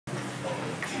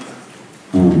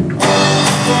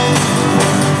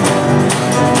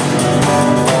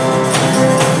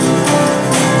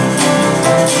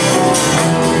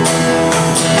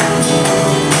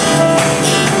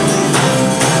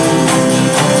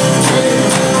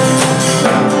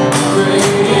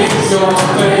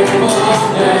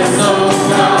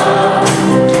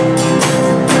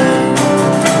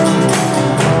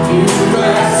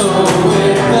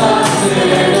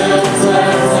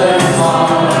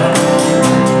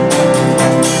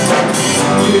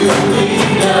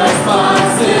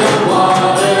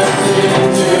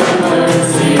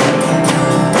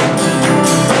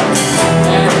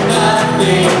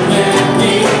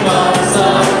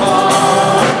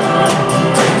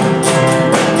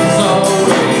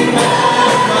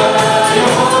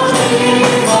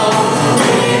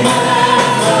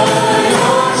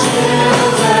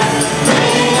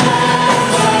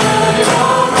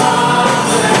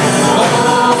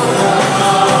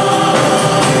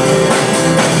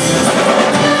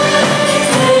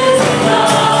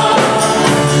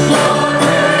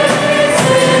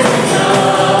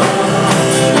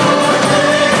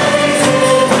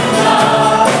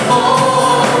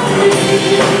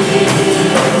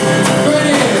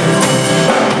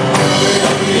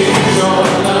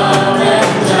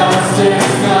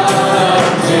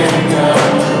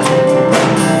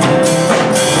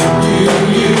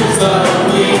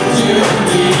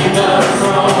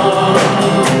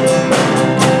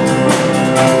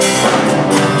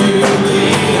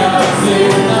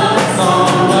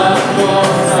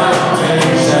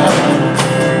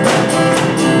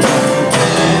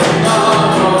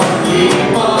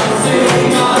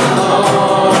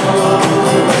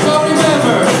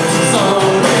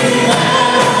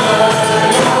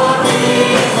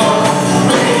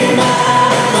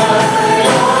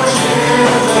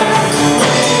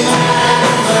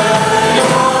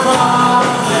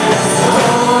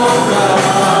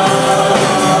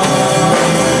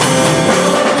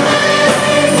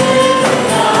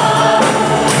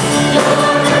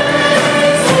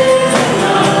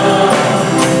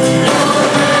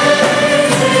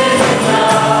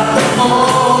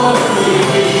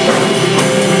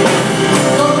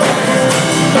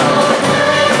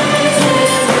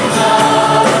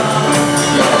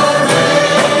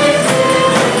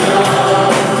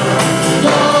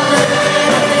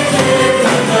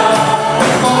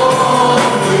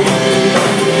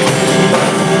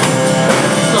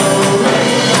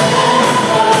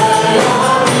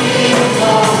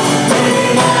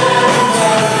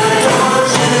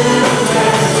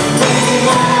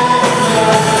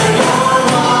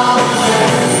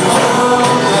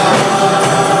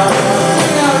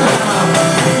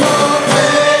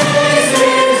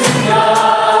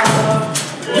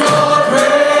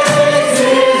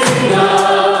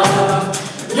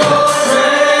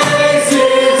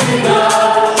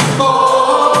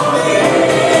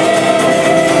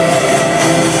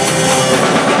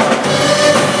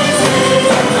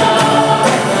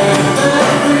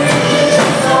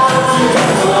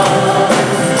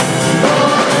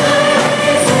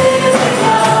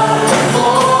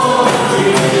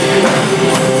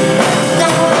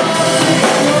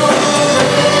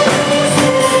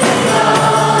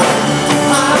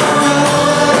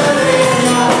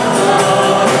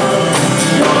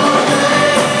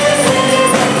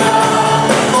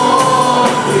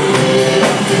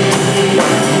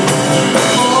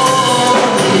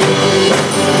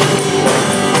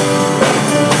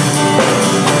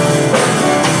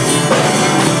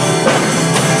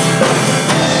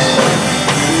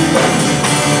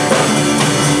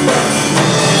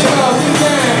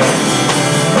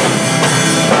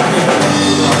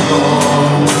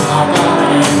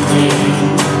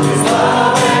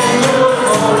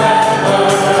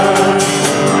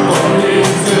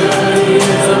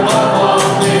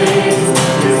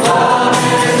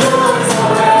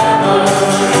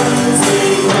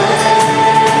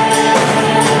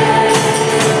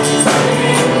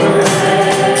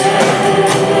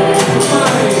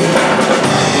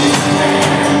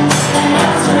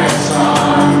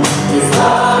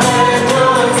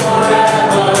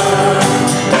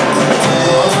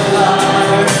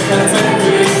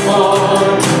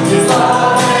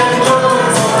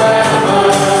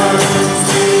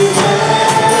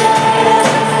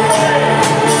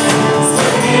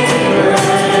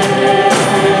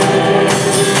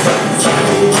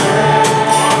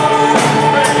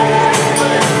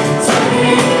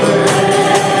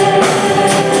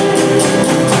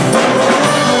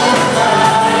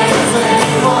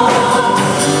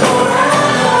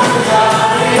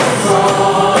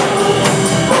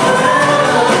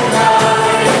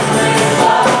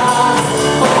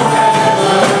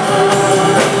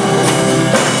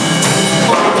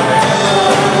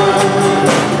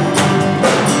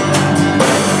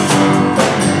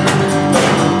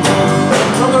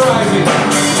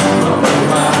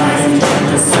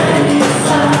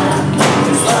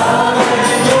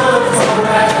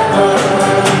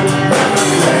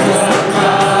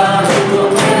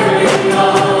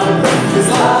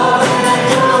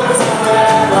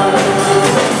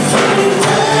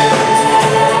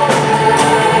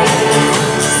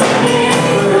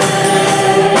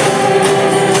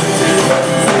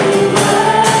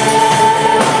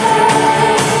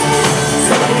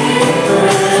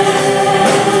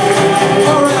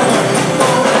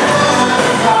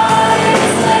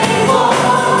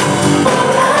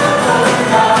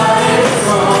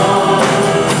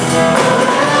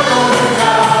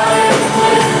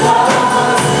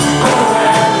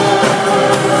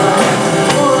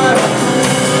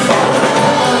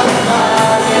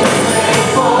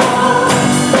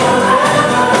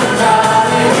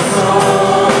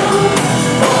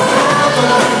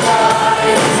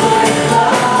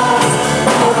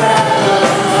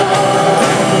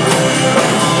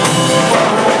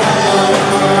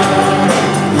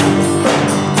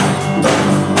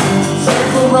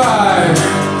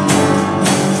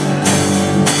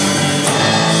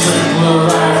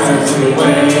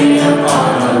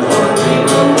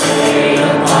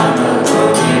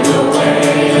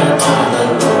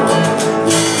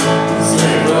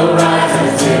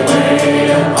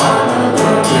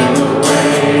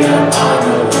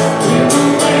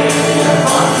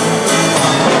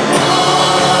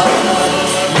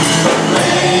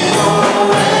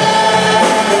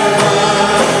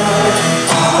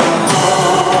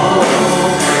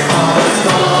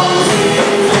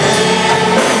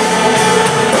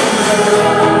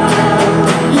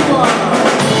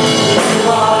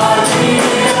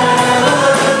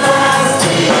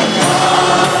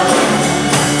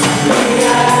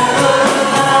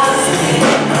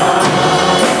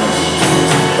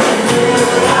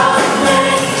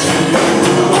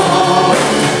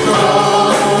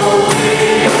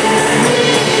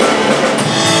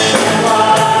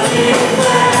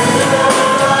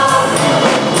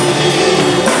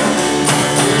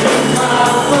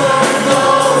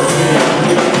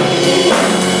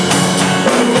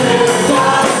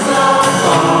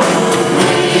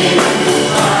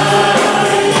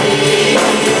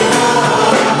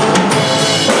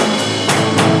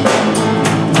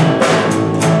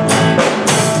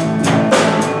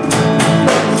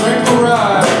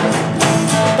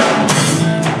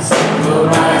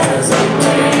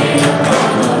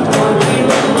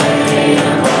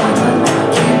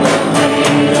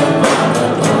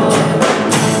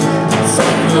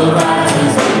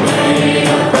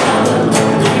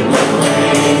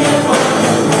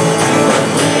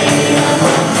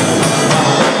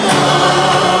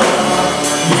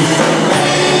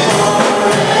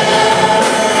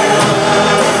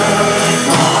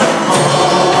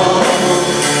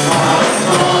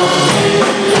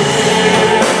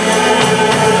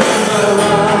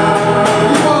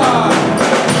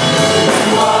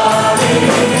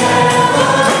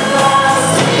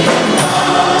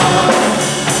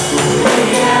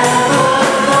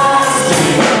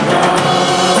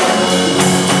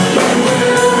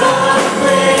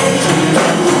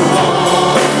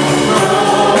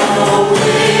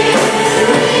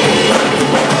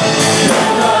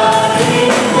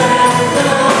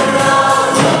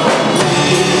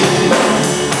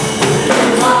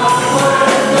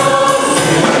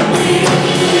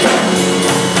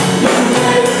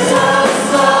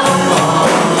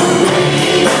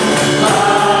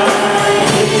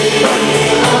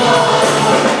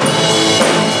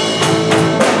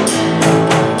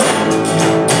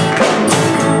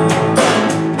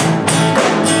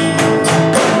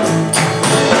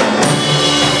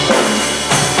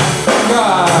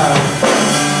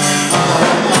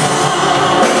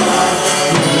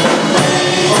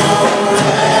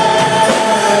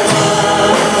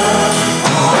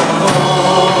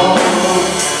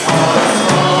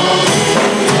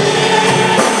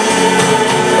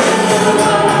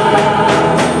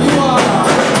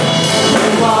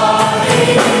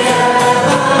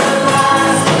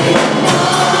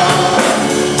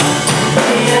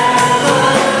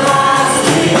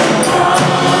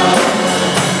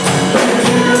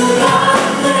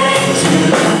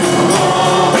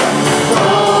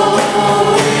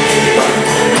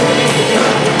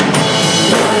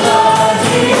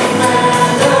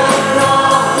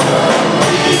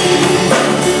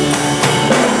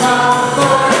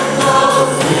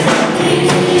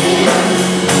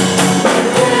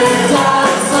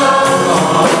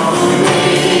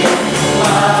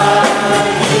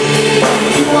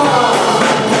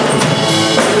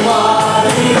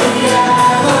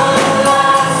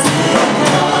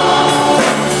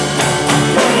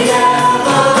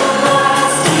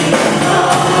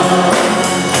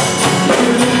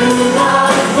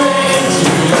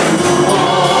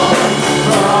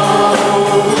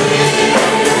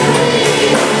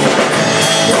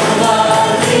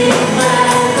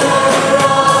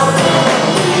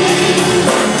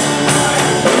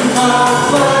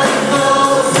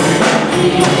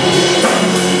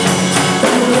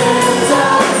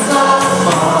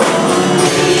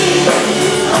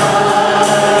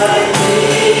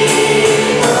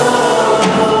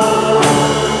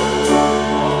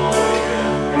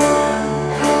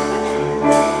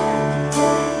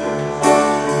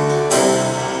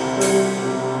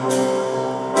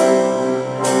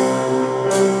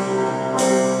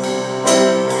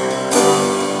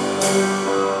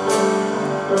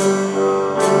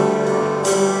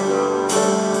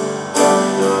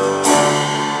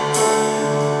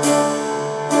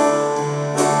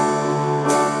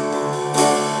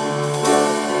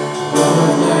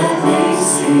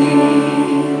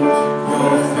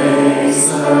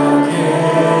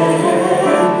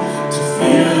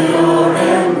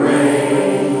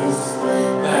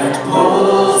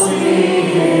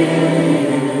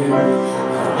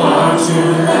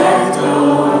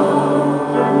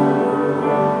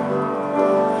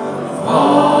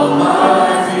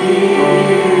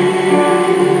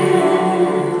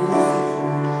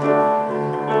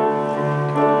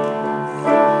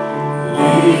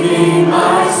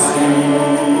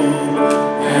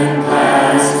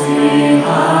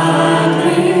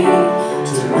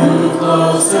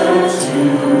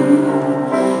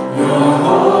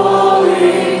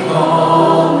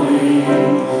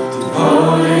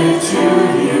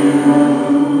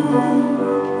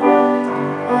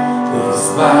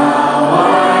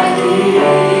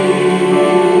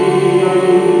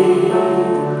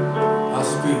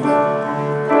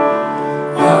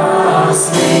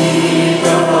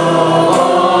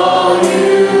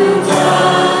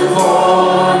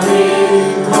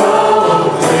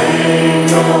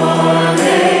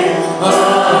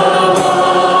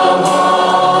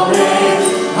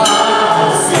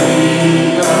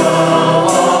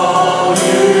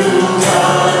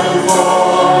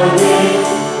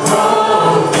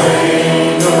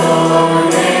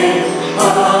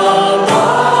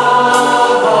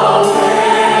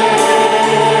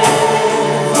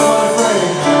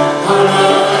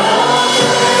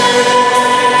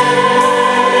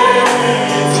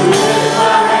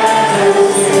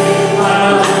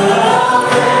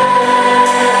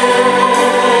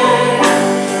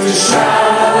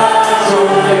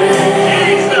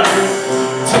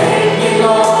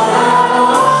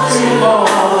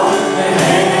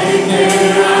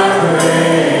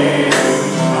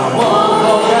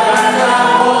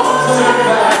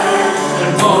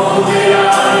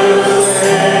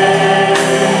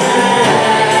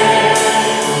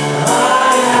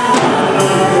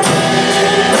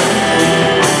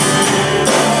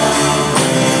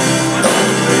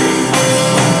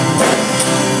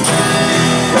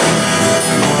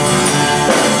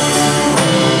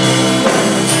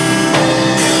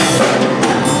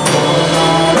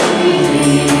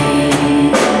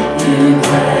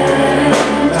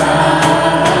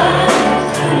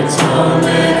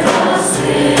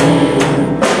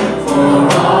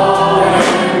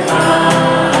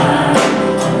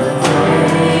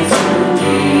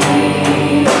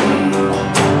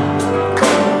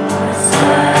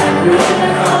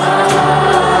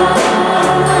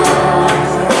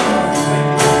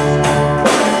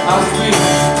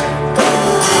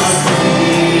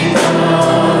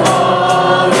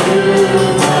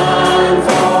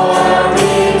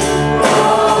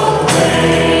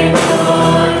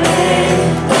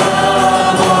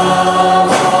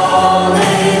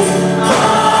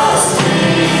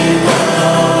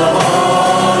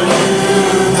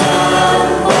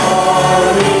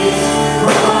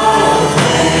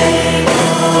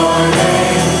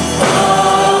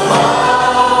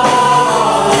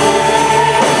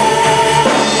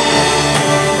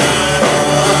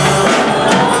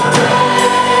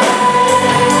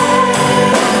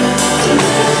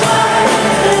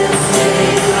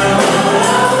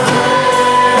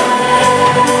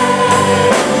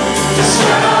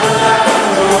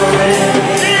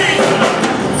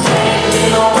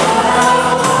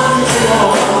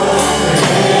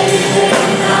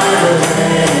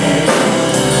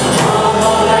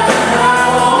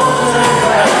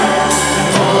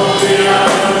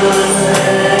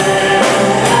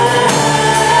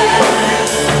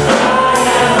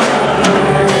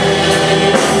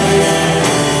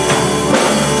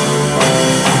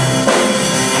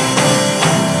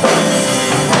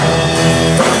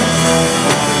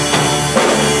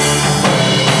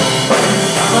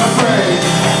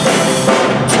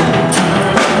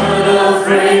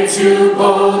to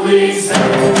boldly say,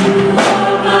 "You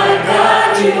are my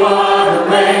God, you are the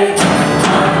way."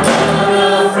 I'm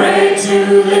unafraid to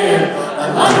live a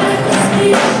life that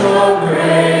speaks your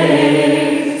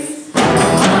grace.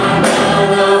 I'm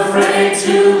unafraid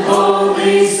to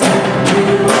boldly say, "You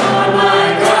are my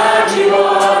God, you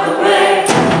are the way."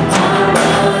 I'm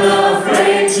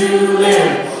unafraid to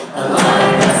live a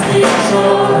life that speaks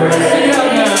your grace.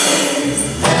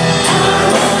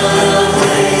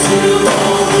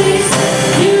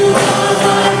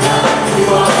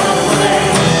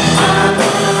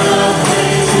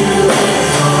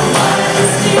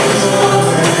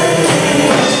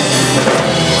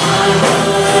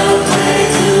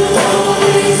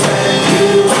 Please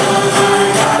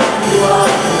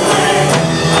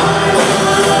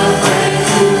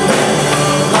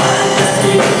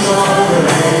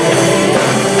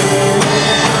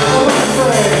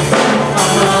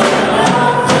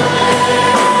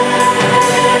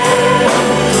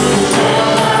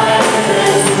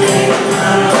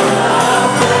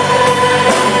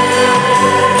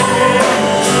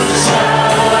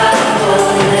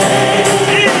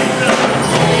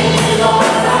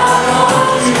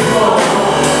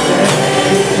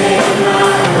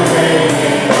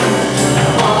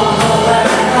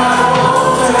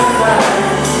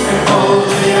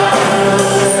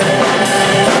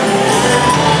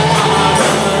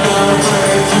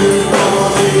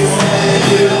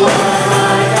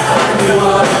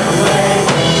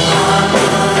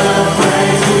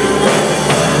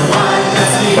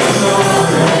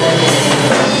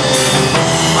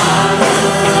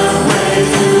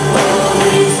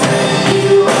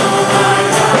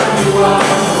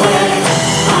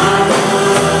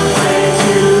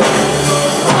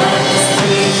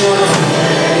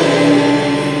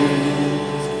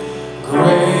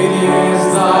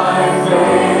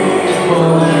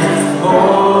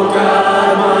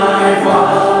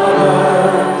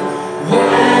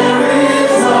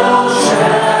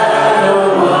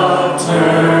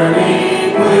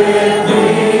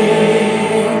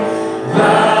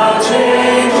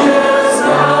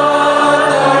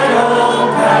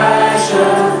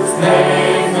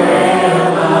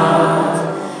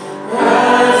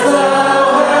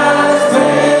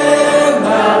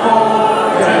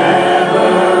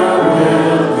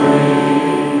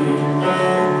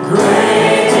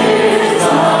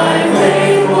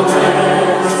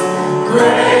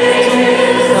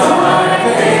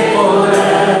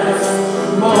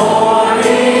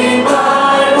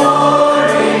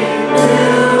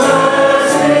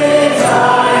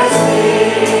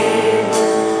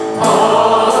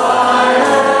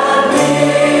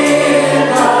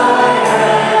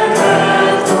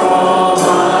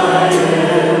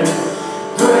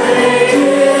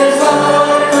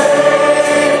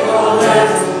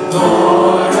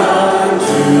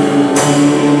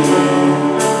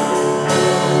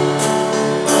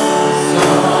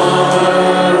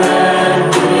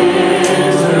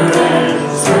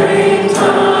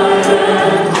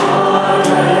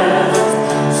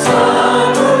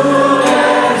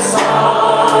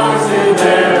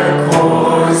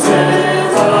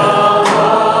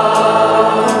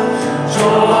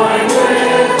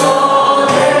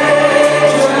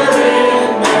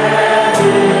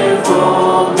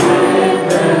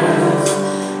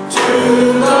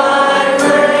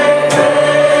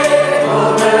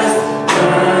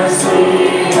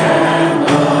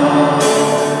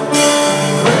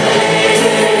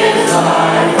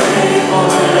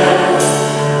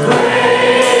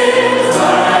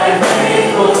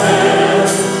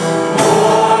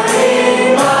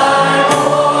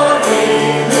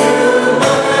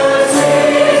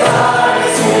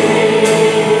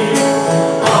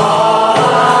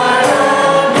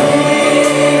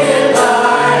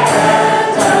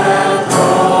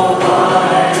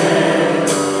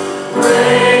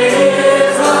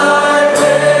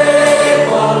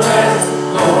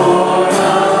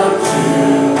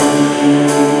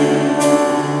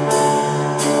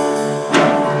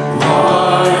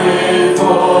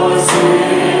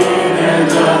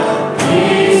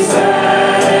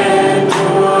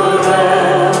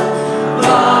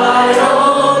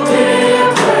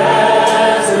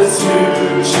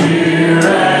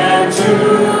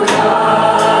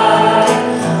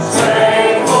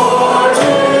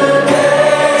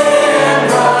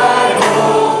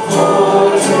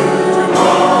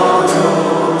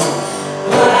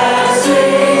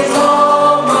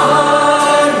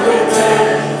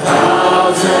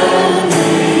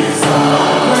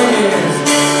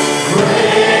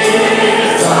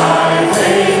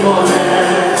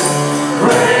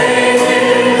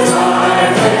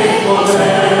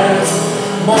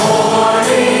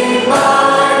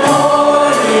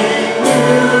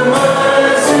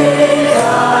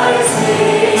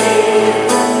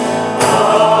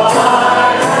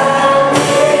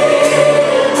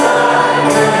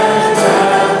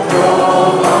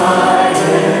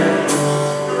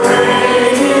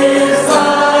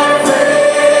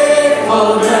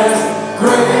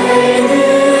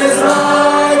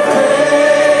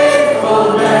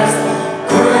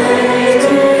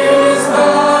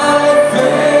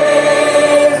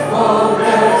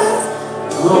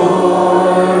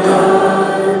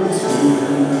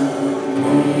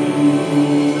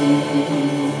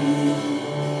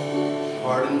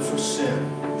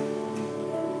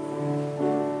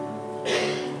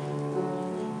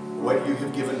what you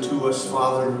have given to us,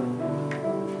 Father,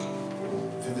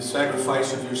 through the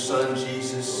sacrifice of your Son,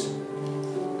 Jesus,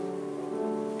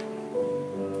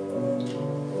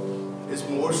 is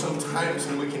more sometimes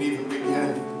than we can even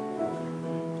begin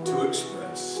to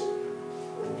express.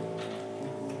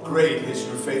 Great is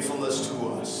your faithfulness to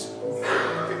us.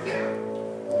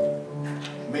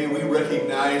 May we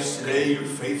recognize today your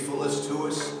faithfulness to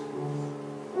us.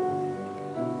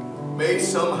 May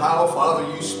somehow,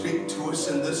 Father, you speak to us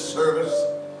in this service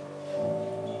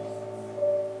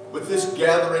with this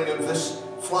gathering of this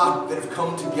flock that have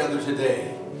come together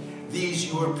today. These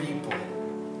your people,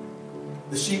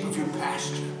 the sheep of your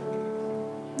pasture.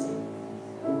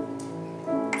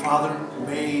 Father,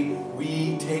 may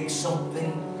we take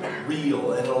something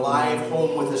real and alive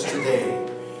home with us today,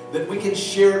 that we can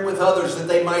share it with others, that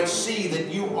they might see that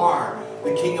you are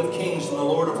the King of Kings and the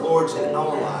Lord of Lords in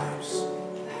our lives.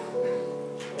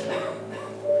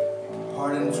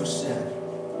 Pardon for sin.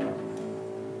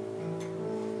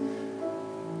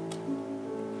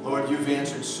 Lord, you've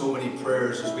answered so many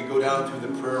prayers as we go down through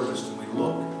the prayer list and we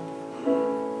look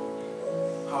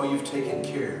how you've taken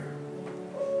care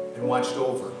and watched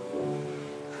over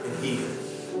and healed.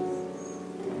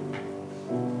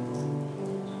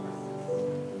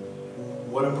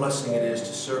 What a blessing it is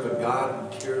to serve a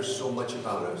God who cares so much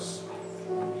about us.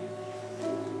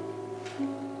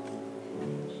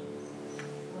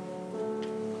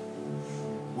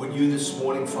 Would you this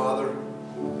morning, Father,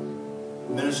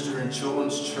 minister in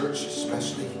children's church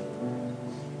especially?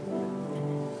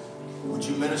 Would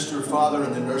you minister, Father,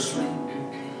 in the nursery?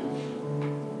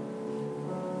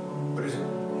 But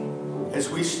as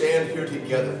we stand here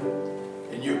together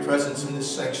in your presence in this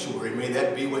sanctuary, may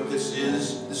that be what this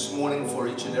is this morning for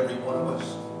each and every one of us.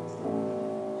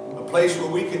 A place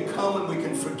where we can come and we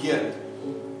can forget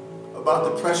about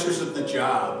the pressures of the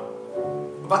job,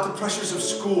 about the pressures of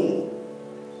school,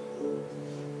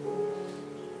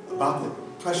 about the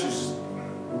pressures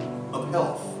of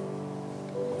health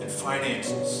and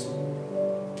finances.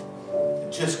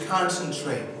 And just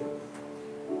concentrate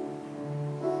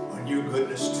on your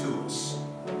goodness to us.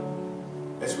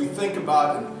 As we think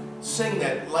about and sing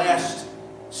that last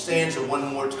stanza one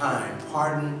more time,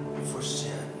 pardon for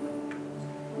sin.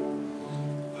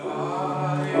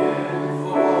 Pardon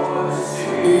for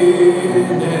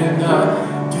sin and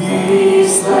the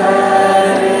peace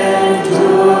that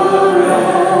endureth,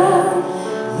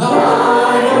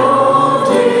 thine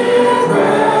own dear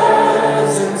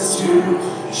presence to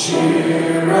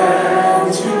cheer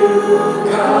and to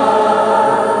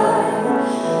guide,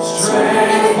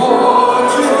 strength for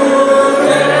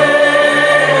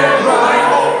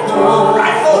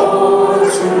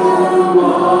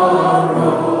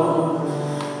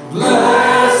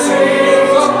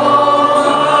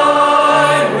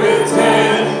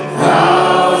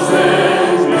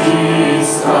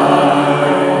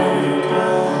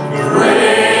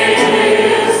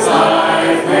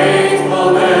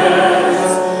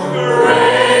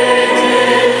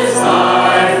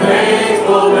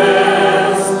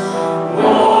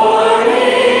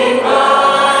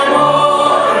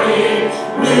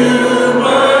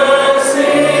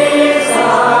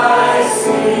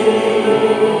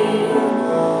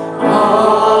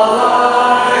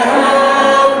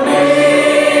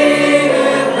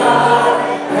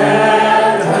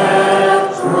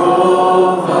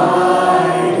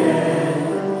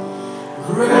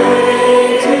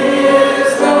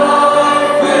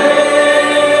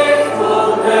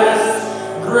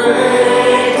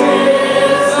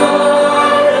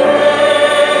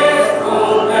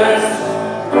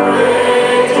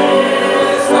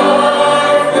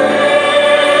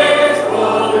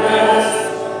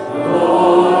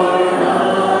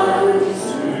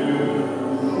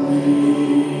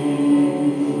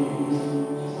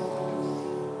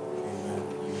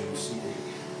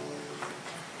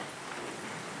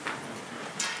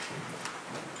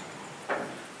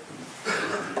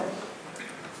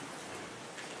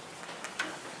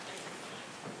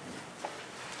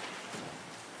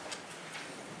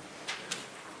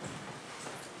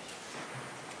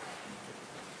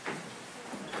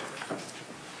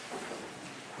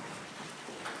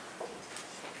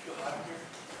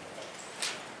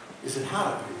Is it hot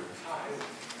up here?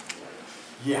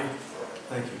 Yeah,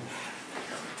 thank you.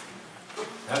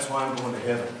 That's why I'm going to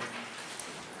heaven.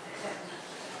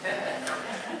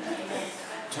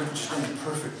 Temperature's going to be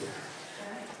perfect there.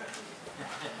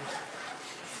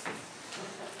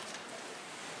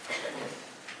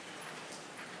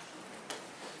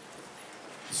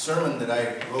 The sermon that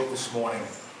I wrote this morning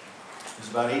is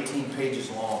about 18 pages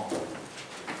long.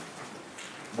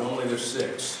 Normally there's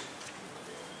 6.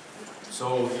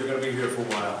 So you're going to be here for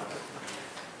a while.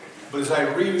 But as I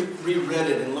reread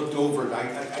it and looked over it,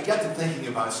 I got to thinking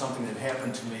about something that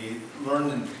happened to me,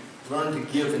 learn to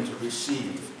give and to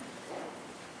receive.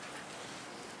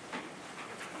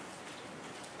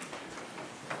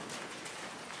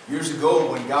 Years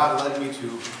ago, when God led me to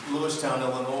Lewistown,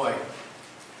 Illinois,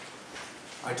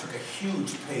 I took a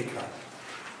huge pay cut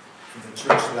from the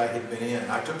church that I had been in.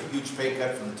 I took a huge pay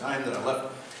cut from the time that I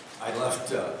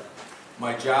left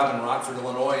my job in Rockford,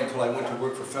 Illinois, until I went to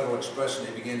work for Federal Express, and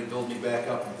they began to build me back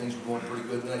up, and things were going pretty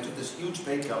good. And then I took this huge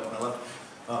pay cut when I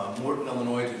left Morton,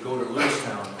 Illinois, to go to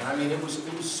Lewistown. And I mean, it was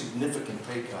a significant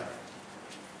pay cut.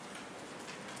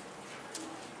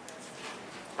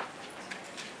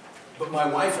 But my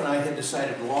wife and I had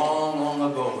decided long,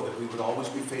 long ago that we would always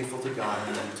be faithful to God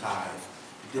and then tithe.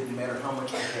 It didn't matter how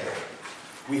much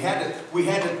we had.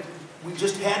 We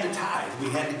just had to tithe. We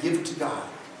had to give it to God.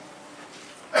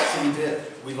 So we did.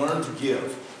 We learned to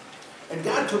give. And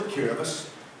God took care of us.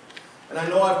 And I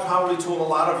know I've probably told a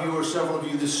lot of you or several of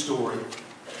you this story,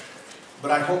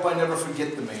 but I hope I never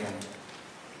forget the man,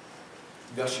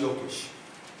 Gus Yokish.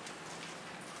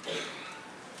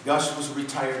 Gus was a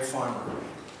retired farmer,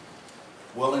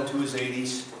 well into his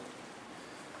 80s.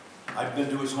 I've been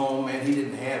to his home, and he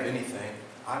didn't have anything.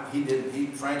 He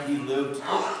lived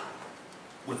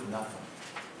with nothing.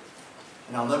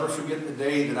 And I'll never forget the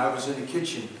day that I was in the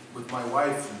kitchen with my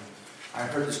wife, and I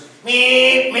heard this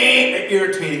meep, meep,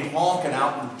 irritating honking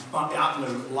out in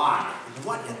the lot.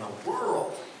 What in the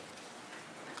world?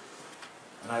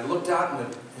 And I looked out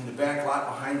in the back lot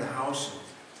behind the house,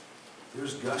 and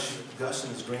there's Gus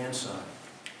and his grandson.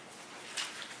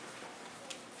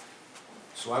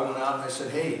 So I went out and I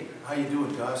said, "Hey, how you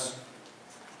doing, Gus?"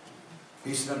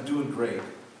 He said, "I'm doing great."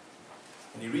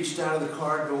 And he reached out of the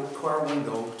car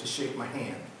window to shake my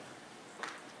hand.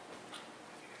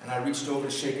 And I reached over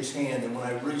to shake his hand, and when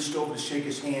I reached over to shake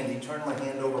his hand, he turned my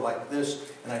hand over like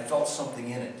this, and I felt something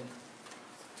in it.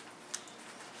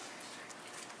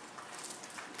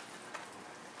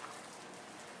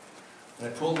 And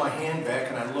I pulled my hand back,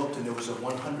 and I looked, and there was a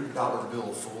 $100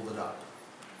 bill folded up.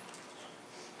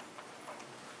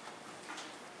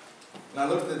 And I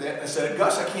looked at that, and I said,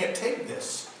 "Gus, I can't take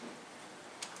this."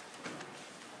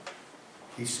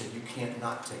 He said, "You can't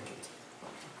not take it."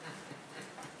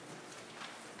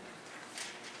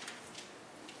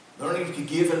 Learning to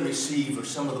give and receive are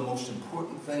some of the most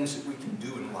important things that we can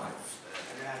do in life.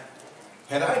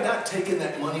 Had I not taken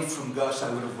that money from Gus, I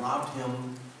would have robbed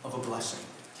him of a blessing.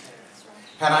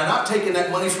 Had I not taken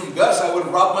that money from Gus, I would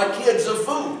have robbed my kids of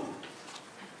food.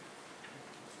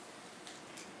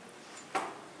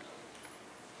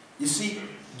 You see,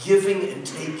 giving and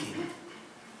taking,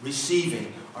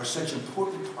 receiving, are such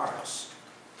important parts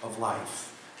of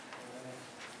life.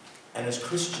 And as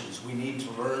Christians, we need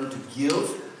to learn to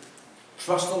give,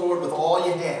 trust the Lord with all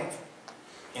you have,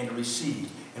 and to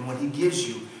receive. And when He gives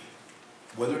you,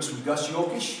 whether it's from Gus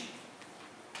Yokish,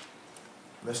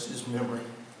 rest his memory,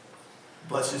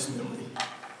 bless his memory.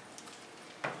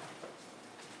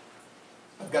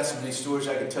 I've got so many stories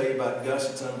I could tell you about Gus,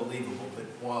 it's unbelievable, but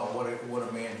wow, what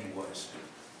a man he was.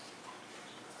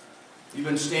 You've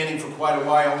been standing for quite a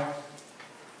while,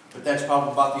 but that's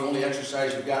probably about the only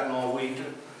exercise you've gotten all week.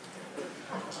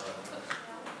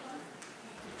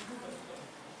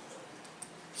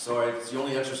 Sorry, it's the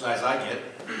only exercise I get.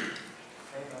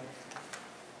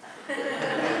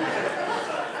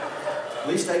 At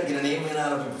least I can get an amen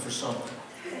out of him for something.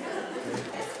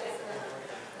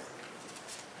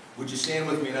 Would you stand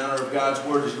with me in honor of God's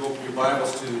Word as you open your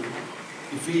Bibles to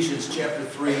Ephesians chapter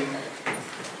 3.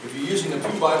 If you're using a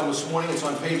Pew Bible this morning, it's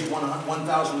on page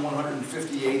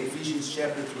 1158, Ephesians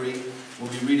chapter 3. We'll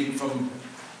be reading from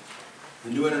the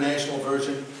New International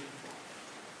Version.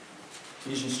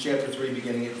 Ephesians chapter 3,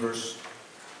 beginning at verse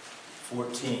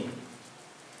 14.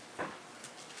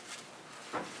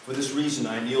 For this reason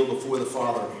I kneel before the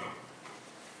Father,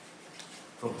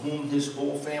 from whom His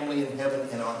whole family in heaven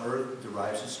and on earth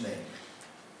derives its name.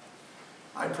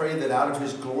 I pray that out of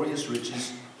His glorious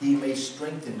riches He may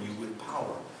strengthen you with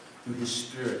power through His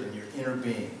Spirit in your inner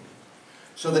being,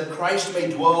 so that Christ may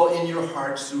dwell in your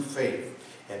hearts through faith.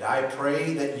 And I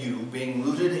pray that you, being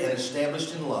rooted and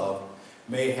established in love,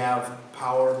 may have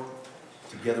power,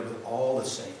 together with all the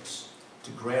saints,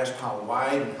 to grasp how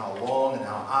wide and how long and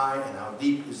how high and how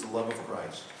deep is the love of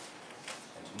Christ,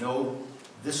 and to know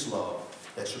this love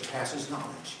that surpasses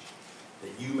knowledge,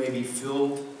 that you may be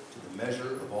filled to the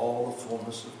measure of all the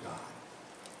fullness of God.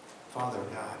 Father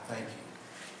God, thank you.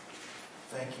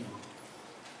 Thank you.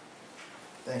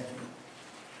 Thank you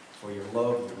for your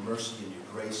love, your mercy, and your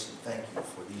grace, and thank you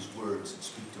for these words that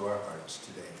speak to our hearts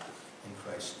today. In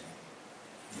Christ's name,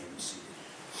 You may be seated.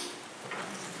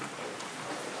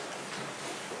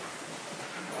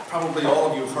 Probably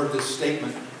all of you have heard this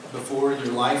statement before in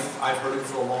your life. I've heard it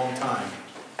for a long time.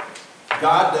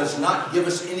 God does not give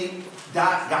us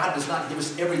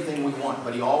everything we want,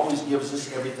 but He always gives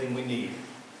us everything we need.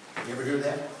 You ever hear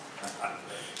that?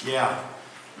 Yeah.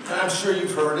 And I'm sure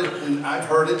you've heard it, and I've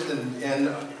heard it,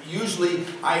 and usually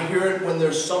I hear it when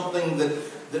there's something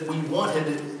that we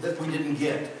wanted that we didn't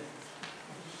get.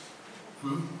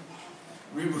 We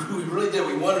really did.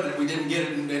 We wanted it, we didn't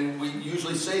get it, and we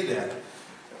usually say that.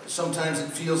 Sometimes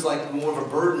it feels like more of a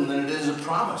burden than it is a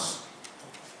promise.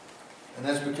 And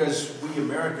that's because we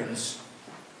Americans,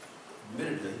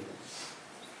 admittedly,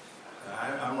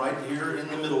 I'm right here in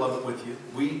the middle of it with you.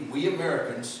 We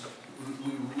Americans,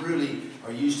 we really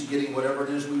are used to getting whatever it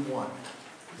is we want,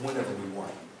 whenever we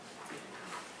want.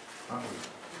 Aren't we?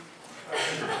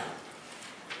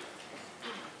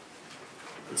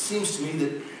 It seems to me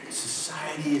that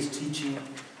society is teaching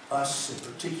us, and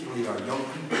particularly our young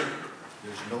people,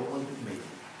 there's no one but me.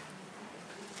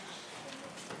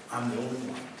 I'm the only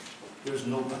one. There's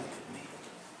nobody but me.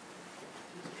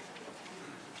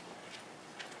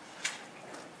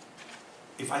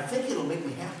 If I think it'll make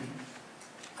me happy,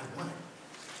 I want it.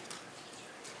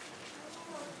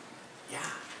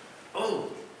 Yeah.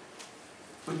 Oh.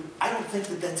 But I don't think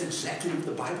that that's exactly what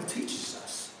the Bible teaches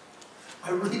us. I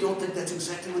really don't think that's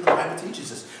exactly what the Bible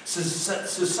teaches us.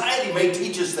 Society may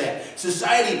teach us that.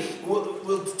 Society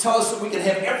will tell us that we can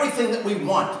have everything that we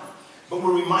want. But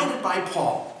we're reminded by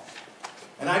Paul,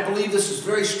 and I believe this is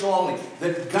very strongly,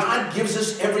 that God gives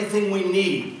us everything we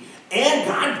need. And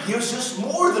God gives us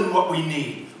more than what we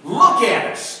need. Look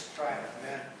at us. Right.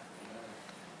 Amen.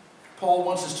 Paul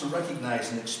wants us to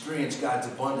recognize and experience God's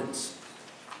abundance.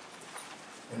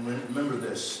 And remember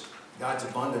this, God's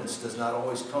abundance does not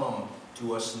always come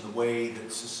to us in the way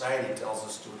that society tells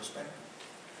us to expect it.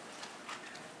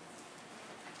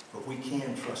 But we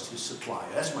can trust His supply.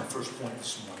 That's my first point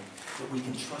this morning, that we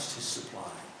can trust His supply.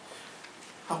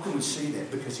 How can we say that?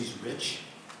 Because He's rich.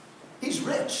 He's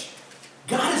rich.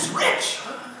 God is rich.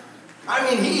 I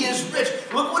mean, He is rich.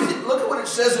 Look at what it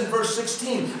says in verse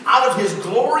 16. Out of His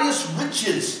glorious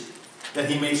riches, that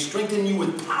He may strengthen you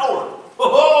with power.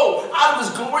 Oh, out of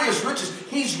His glorious riches.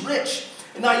 He's rich.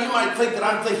 And now you might think that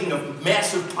I'm thinking of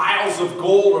massive piles of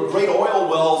gold or great oil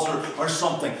wells or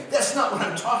something. That's not what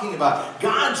I'm talking about.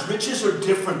 God's riches are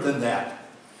different than that.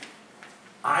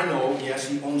 I know, yes,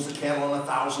 He owns the cattle on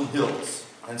 1,000 hills.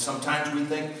 And sometimes we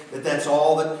think that that's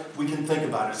all that we can think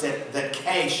about. It's that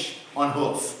cash on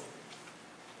hoof.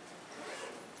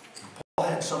 Paul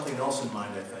had something else in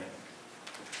mind, I think.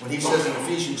 When he says in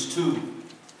Ephesians 2,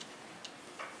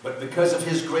 but because of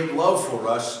His great love for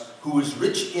us, who is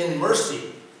rich in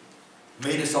mercy,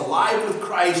 made us alive with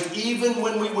Christ, even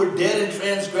when we were dead in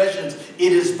transgressions.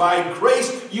 It is by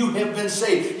grace you have been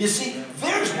saved. You see,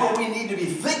 there's where we need to be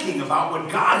thinking about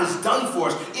what God has done for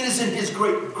us. It is in His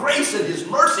great grace and His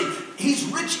mercy. He's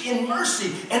rich in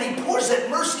mercy, and He pours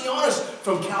that mercy on us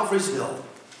from Calvary's Hill.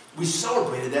 We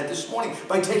celebrated that this morning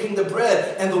by taking the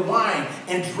bread and the wine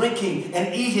and drinking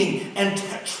and eating and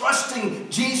trusting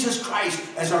Jesus Christ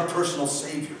as our personal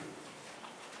Savior.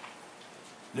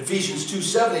 In Ephesians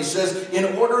 2:7, he says, in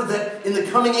order that in the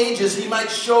coming ages He might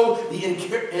show the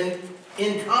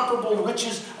incomparable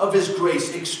riches of His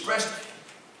grace expressed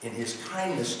in His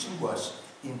kindness to us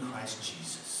in Christ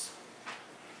Jesus.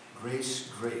 Grace,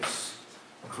 grace.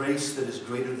 Grace that is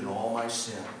greater than all my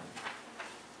sin.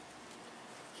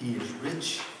 He is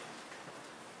rich.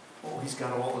 Oh, He's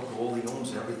got all the gold. He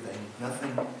owns everything.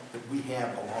 Nothing that we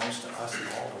have belongs to us. It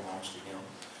all belongs to Him.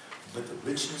 But the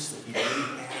richness that He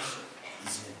really has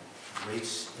is in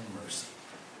grace and mercy.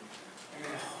 Oh,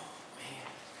 man.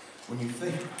 When you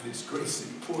think of His grace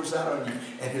that He pours out on you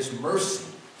and His mercy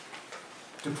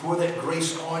to pour that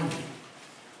grace on you,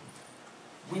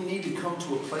 we need to come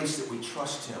to a place that we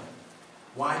trust Him.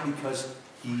 Why? Because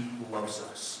He loves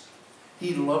us.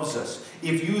 He loves us.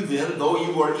 If you then, though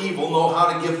you are evil, know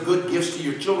how to give good gifts to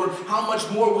your children, how much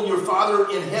more will your Father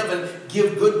in heaven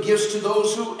give good gifts to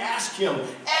those who ask Him?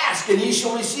 Ask, and ye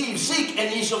shall receive. Seek,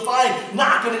 and ye shall find.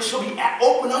 Knock, and it shall be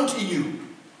open unto you.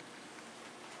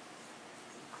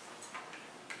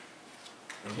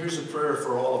 And here's a prayer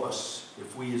for all of us,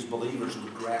 if we as believers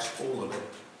would grasp hold of it.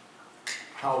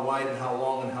 How wide and how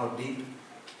long and how deep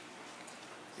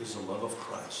is the love of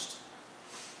Christ?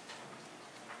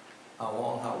 How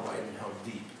long, how wide, and how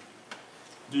deep?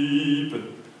 Deep.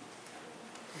 And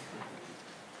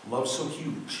love so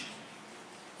huge.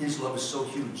 His love is so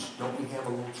huge. Don't we have a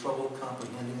little trouble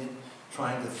comprehending it?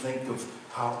 Trying to think of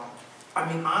how...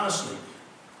 I mean, honestly,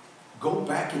 go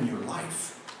back in your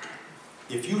life.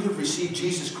 If you have received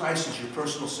Jesus Christ as your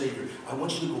personal Savior, I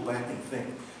want you to go back and think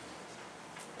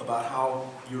about how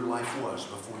your life was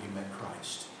before you met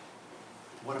Christ.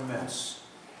 What a mess.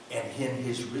 And in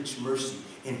His rich mercy,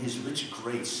 in His rich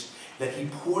grace that He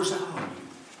pours out on you,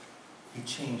 He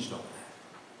changed all that.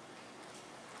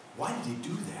 Why did He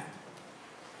do that?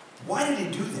 Why did He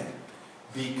do that?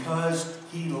 Because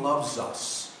He loves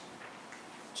us.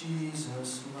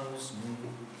 Jesus loves me,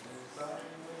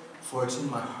 for it's in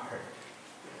my heart.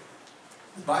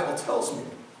 The Bible tells me,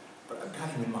 but I've got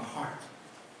Him in my heart.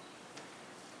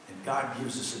 And God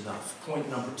gives us enough. Point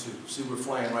number 2. See, we're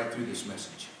flying right through this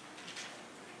message.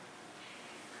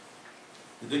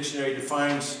 The dictionary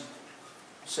defines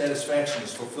satisfaction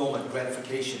as fulfillment,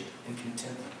 gratification, and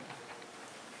contentment.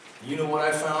 You know what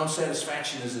I found?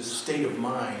 Satisfaction is a state of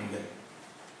mind.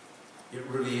 It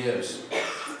really is.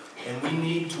 And we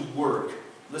need to work.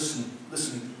 Listen.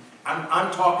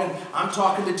 I'm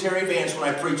talking to Terry Vance when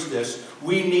I preach this.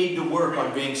 We need to work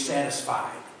on being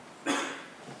satisfied.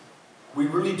 We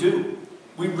really do.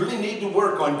 We really need to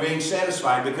work on being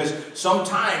satisfied, because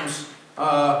sometimes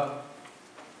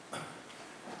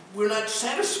we're not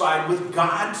satisfied with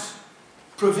God's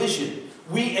provision.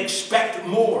 We expect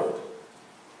more.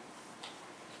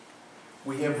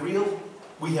 We have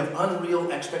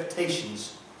unreal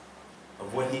expectations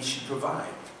of what He should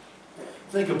provide.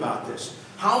 Think about this.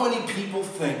 How many people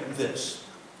think this?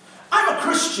 I'm a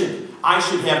Christian. I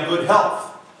should have good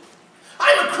health.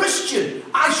 I'm a Christian.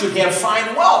 I should have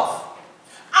fine wealth.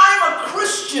 I'm a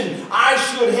Christian. I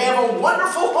should have a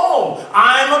wonderful home.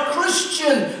 I'm a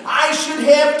Christian. I should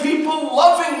have people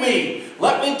loving me.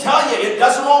 Let me tell you, it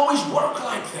doesn't always work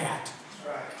like that.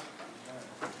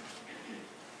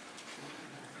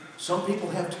 Some people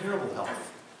have terrible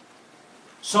health.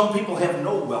 Some people have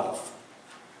no wealth.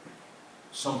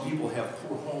 Some people have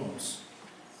poor homes.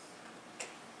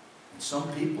 And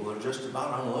some people are just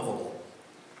about unlovable.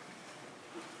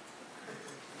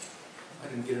 I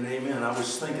didn't get an amen. I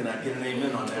was thinking I'd get an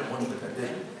amen on that one, but I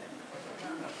didn't.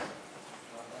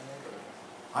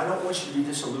 I don't want you to be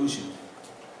disillusioned.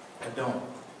 I don't.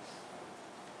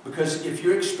 Because if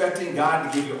you're expecting God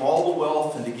to give you all the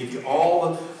wealth and to give you all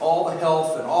the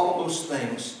health and all of those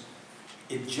things,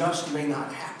 it just may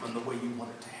not happen the way you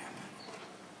want it to happen.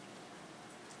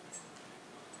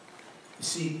 You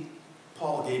see,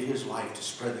 Paul gave his life to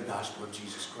spread the gospel of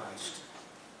Jesus Christ.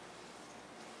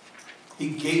 He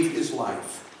gave his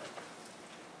life.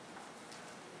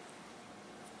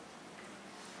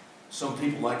 Some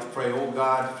people like to pray, oh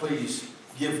God, please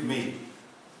give me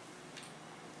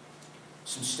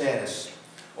some status.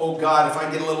 Oh God, if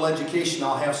I get a little education,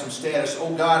 I'll have some status.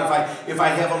 Oh God, if I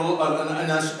have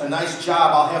a nice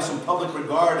job, I'll have some public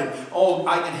regard, and oh,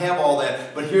 I can have all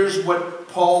that. But here's what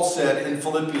Paul said in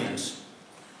Philippians.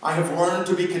 I have learned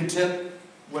to be content,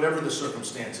 whatever the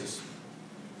circumstances.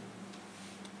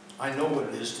 I know what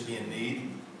it is to be in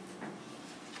need.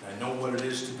 I know what it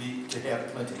is to have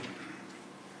plenty.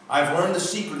 I've learned the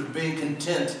secret of being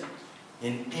content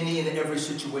in any and every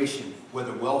situation,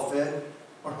 whether well-fed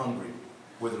or hungry,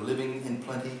 whether living in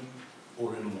plenty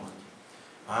or in want.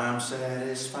 I'm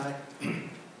satisfied.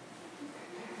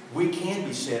 We can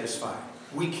be satisfied.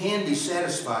 We can be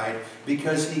satisfied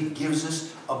because He gives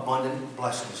us abundant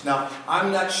blessings. Now,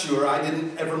 I'm not sure. I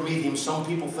didn't ever meet him. Some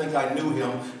people think I knew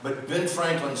him, but Ben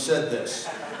Franklin said this.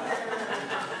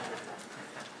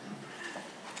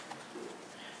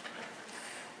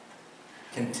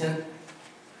 Content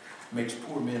makes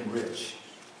poor men rich.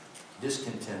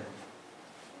 Discontent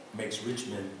makes rich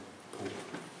men poor.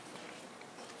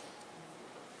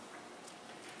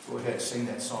 Go ahead, sing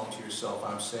that song to yourself.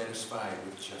 I'm satisfied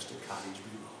with just a cottage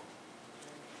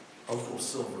below, a little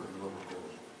silver and a little gold.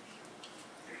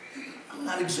 I'm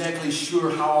not exactly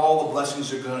sure how all the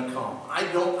blessings are going to come. I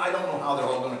don't know how they're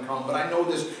all going to come, but I know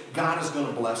this: God is going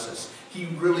to bless us. He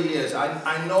really is.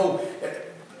 I know.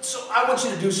 So I want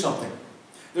you to do something.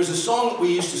 There's a song that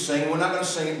we used to sing. We're not going to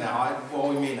sing it now. Well,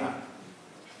 we may not.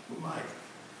 We might.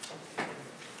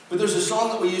 But there's a song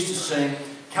that we used to sing.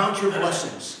 Count your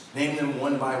blessings. Name them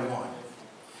one by one.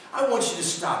 I want you to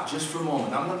stop just for a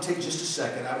moment. I'm going to take just a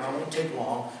second. I won't take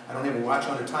long. I don't have a watch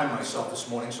on to time myself this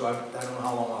morning, so I don't know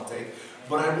how long I'll take.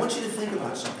 But I want you to think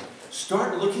about something.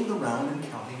 Start looking around and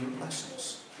counting your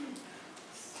blessings.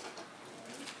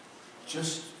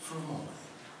 Just for a moment.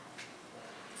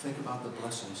 Think about the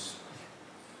blessings.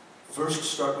 First,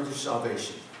 start with your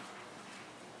salvation,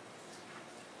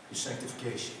 your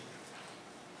sanctification,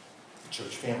 the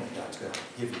church family God's going to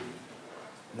give you.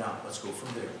 Now, let's go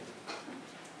from there.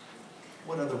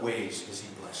 What other ways has He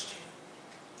blessed you?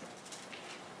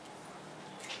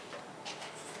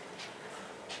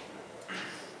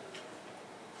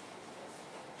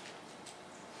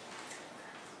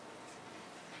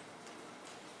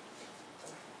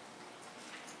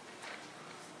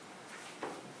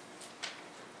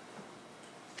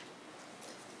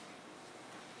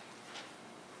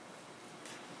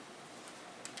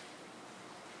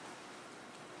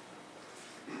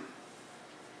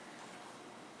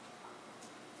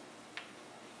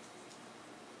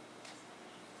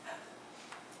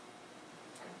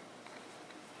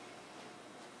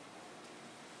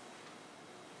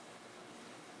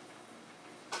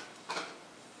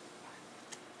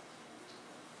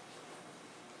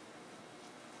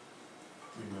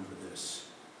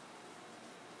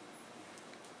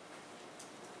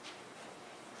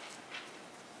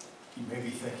 You may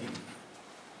be thinking,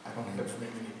 I don't have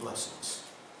very many blessings.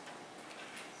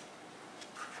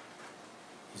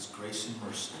 His grace and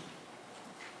mercy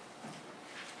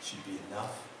should be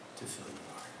enough to fill your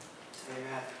heart.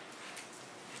 Amen.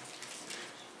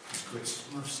 His grace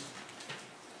and mercy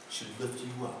should lift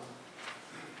you up.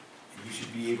 And you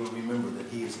should be able to remember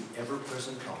that He is an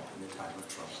ever-present help in the time of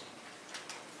trouble.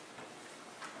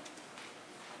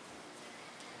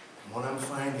 And what I'm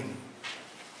finding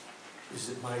is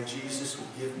that my Jesus will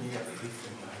give me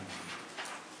everything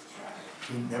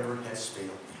I need. He never has failed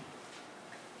me.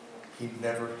 He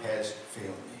never has failed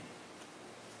me.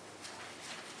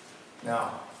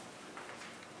 Now,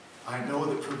 I know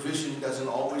that provision doesn't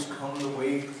always come the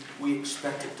way we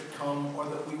expect it to come or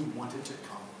that we want it to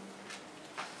come.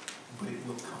 But it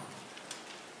will come.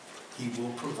 He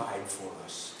will provide for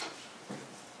us.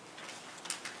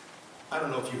 I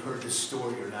don't know if you heard this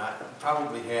story or not. You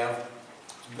probably have.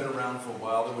 It's been around for a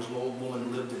while. There was an old woman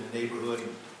who lived in a neighborhood.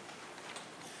 And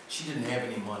she didn't have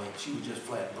any money. She was just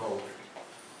flat broke.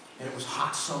 And it was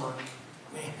hot summer.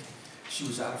 Man, she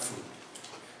was out of food.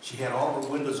 She had all her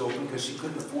windows open because she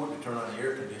couldn't afford to turn on the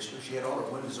air conditioner. She had all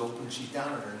her windows open. She's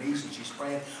down on her knees and she's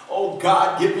praying, oh,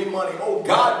 God, give me money. Oh,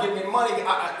 God, give me money.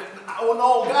 Oh,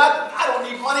 no, God, I don't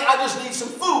need money. I just need some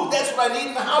food. That's what I need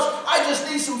in the house. I just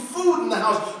need some food in the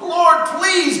house. Lord,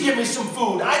 please give me some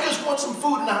food. I just want some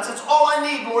food in the house. That's all I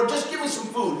need, Lord. Just give me some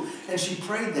food. And she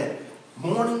prayed that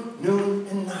morning, noon,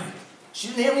 and night. She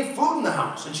didn't have any food in the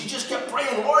house. And she just kept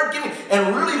praying, Lord, give me,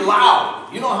 and really loud.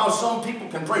 You know how some people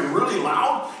can pray really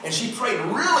loud? And she prayed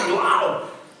really loud.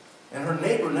 And her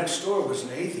neighbor next door was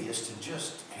an atheist and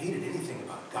just hated anything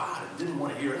about God and didn't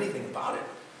want to hear anything about it.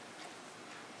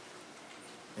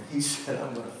 And he said,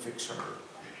 I'm going to fix her.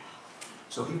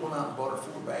 So he went out and bought her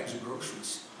 4 bags of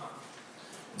groceries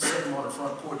and set them on her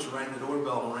front porch, rang the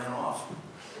doorbell, and ran off.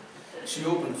 She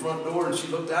opened the front door and she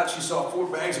looked out. She saw 4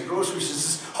 bags of groceries. She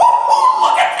says, oh,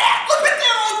 look at that! Look at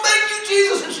that! Oh, thank you,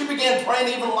 Jesus! And she began praying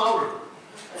even louder,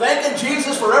 thanking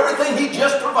Jesus for everything He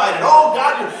just provided. Oh,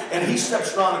 God! And he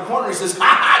steps around the corner. He says, ha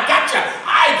ha! Gotcha!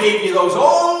 I gave you those.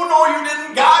 Oh, no, you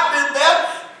didn't. God did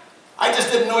that. I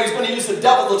just didn't know He was going to use the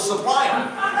devil to supply them.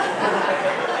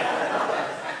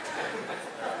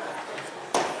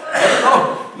 I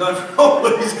don't know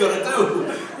what He's going to do.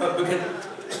 Because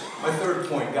my third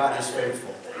point, God is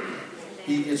faithful.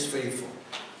 He is faithful.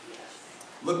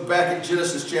 Look back at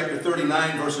Genesis chapter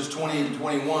 39, verses 20 and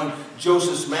 21.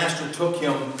 Joseph's master took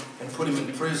him and put him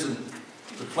in prison,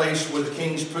 the place where the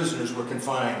king's prisoners were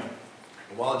confined.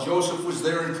 While Joseph was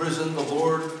there in prison, the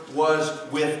Lord was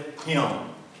with him.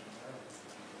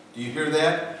 Do you hear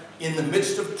that? In the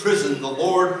midst of prison, the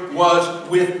Lord was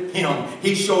with him.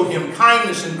 He showed him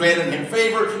kindness and granted him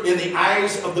favor in the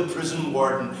eyes of the prison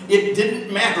warden. It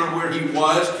didn't matter where he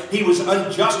was. He was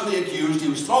unjustly accused. He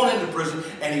was thrown into prison,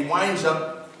 and he winds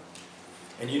up.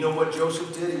 And you know what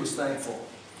Joseph did? He was thankful.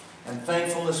 And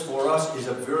thankfulness for us is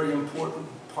a very important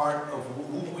part of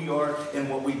who we are and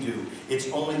what we do. It's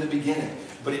only the beginning.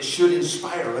 But it should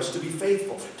inspire us to be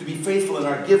faithful in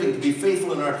our giving, to be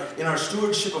faithful in our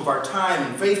stewardship of our time,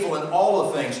 and faithful in all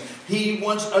the things. He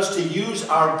wants us to use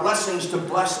our blessings to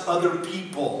bless other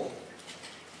people.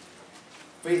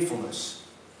 Faithfulness,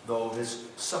 though, has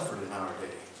suffered in our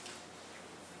day.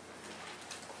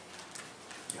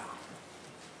 Yeah.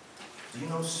 Do you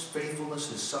know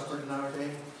faithfulness has suffered in our day?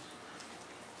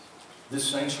 This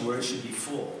sanctuary should be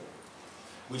full.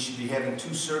 We should be having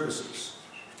 2 services.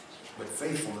 But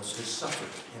faithfulness has suffered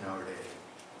in our day.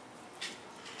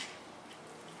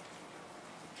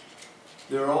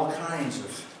 There are all kinds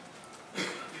of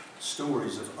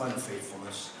stories of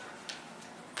unfaithfulness.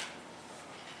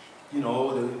 You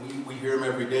know, we hear them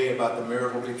every day about the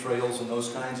marital betrayals and those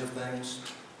kinds of things.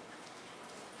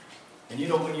 And you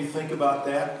know, when you think about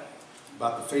that,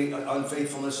 about the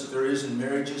unfaithfulness that there is in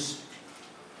marriages,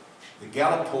 the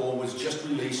Gallup poll was just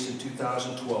released in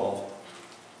 2012.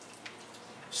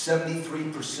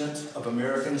 73% of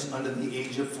Americans under the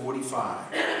age of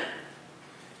 45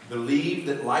 believe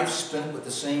that life spent with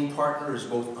the same partner is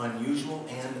both unusual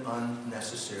and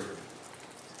unnecessary.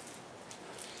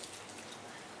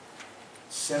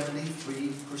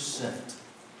 73%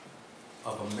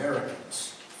 of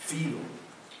Americans feel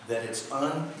that it's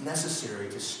unnecessary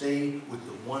to stay with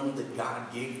the one that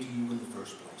God gave to you in the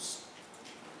first place.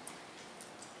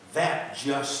 That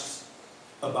just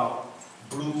about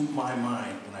blew my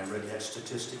mind when I read that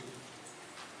statistic.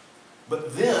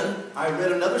 But then I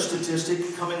read another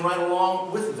statistic coming right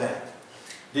along with that.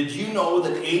 Did you know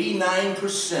that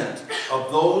 89%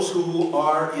 of those who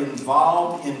are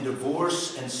involved in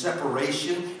divorce and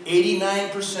separation,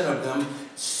 89% of them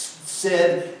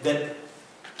said that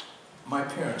My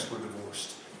parents were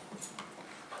divorced.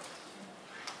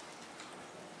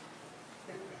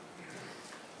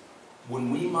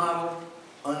 When we model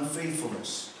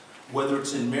unfaithfulness, whether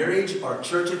it's in marriage or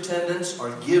church attendance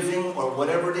or giving or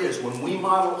whatever it is, when we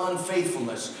model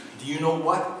unfaithfulness, do you know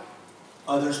what?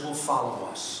 Others will follow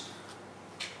us.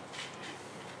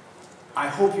 I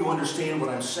hope you understand what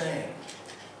I'm saying.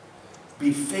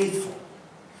 Be faithful.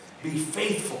 Be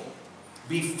faithful.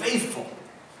 Be faithful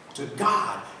to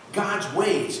God, God's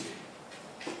ways.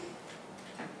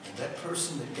 And that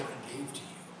person that God gave to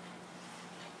you,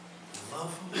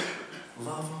 love him,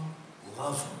 love him,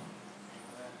 love him.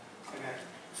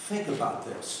 Think about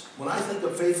this. When I think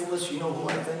of faithfulness, you know who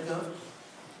I think of?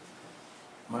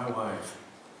 My wife.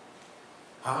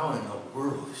 How in the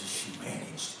world has she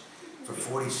managed for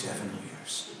 47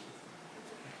 years?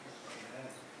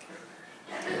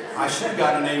 I should have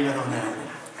got an amen on that one.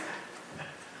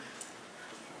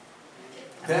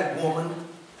 That woman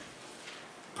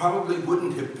probably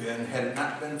wouldn't have been had it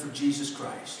not been for Jesus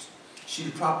Christ. She'd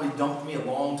have probably dumped me a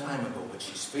long time ago, but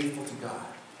she's faithful to God.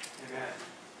 Amen.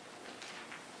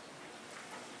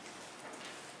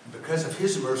 And because of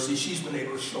His mercy, she's been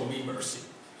able to show me mercy.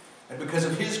 And because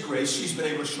of His grace, she's been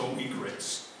able to show me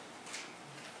grace.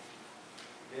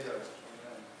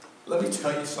 Let me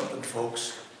tell you something,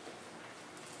 folks.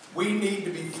 We need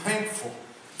to be thankful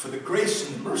for the grace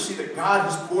and the mercy that God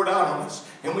has poured out on us.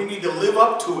 And we need to live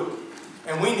up to it.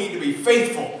 And we need to be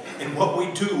faithful in what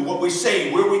we do, what we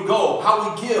say, where we go,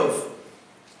 how we give,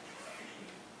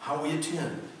 how we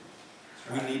attend.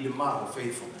 We need to model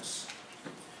faithfulness.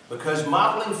 Because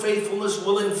modeling faithfulness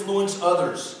will influence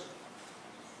others.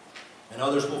 And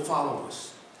others will follow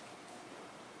us.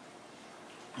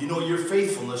 You know, your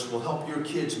faithfulness will help your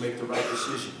kids make the right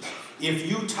decisions. If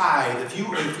you tithe, if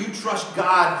you trust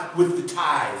God with the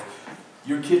tithe,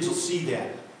 your kids will see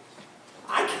that.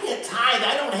 I can't tithe.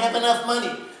 I don't have enough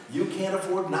money. You can't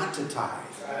afford not to tithe.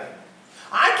 Right.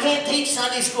 I can't teach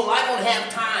Sunday school. I don't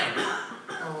have time.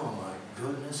 Oh, my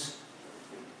goodness.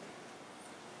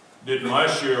 Did my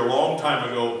share a long time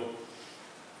ago.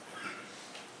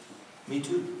 Me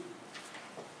too.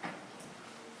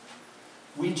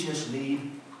 We just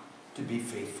need to be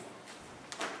faithful.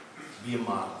 Be a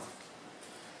model.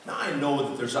 Now I know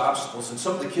that there's obstacles, and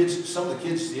some of the kids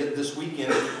this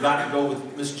weekend got to go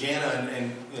with Miss Jana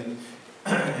and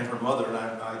her mother, and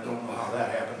I don't know how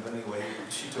that happened, but anyway,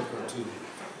 she took her too.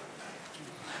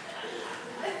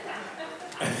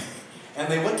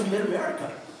 And they went to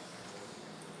Mid-America.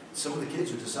 Some of the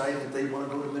kids are deciding that they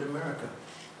want to go to Mid-America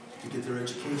to get their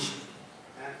education.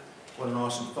 What an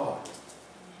awesome thought.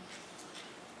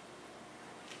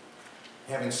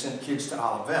 Having sent kids to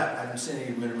Olivet, I didn't send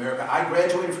any to Mid-America. I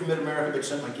graduated from Mid-America, but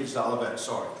sent my kids to Olivet.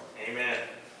 Sorry. Amen.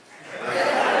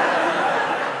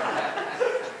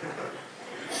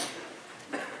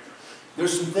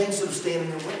 There's some things that are standing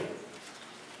in the way.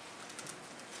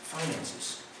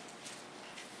 Finances.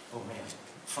 Oh man,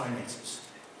 finances.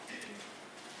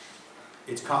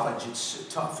 It's college. It's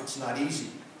tough. It's not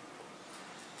easy.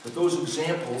 But those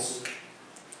examples,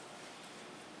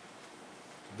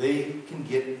 they can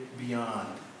get beyond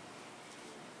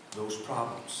those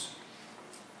problems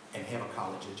and have a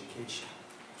college education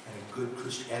and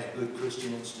at a good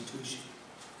Christian institution.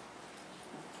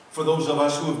 For those of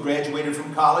us who have graduated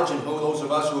from college and for those of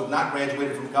us who have not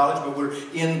graduated from college, but we're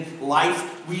in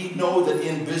life, we know that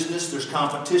in business there's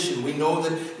competition. We know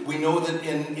that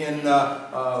in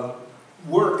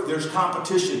work there's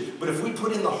competition. But if we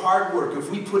put in the hard work,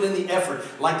 if we put in the effort,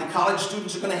 like the college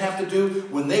students are going to have to do,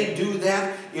 when they do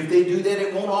that, if they do that,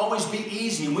 it won't always be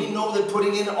easy. We know that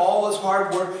putting in all this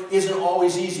hard work isn't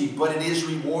always easy, but it is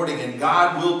rewarding, and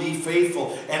God will be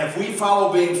faithful. And if we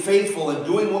follow being faithful and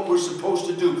doing what we're supposed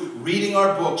to do, reading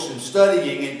our books and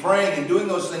studying and praying and doing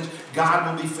those things, God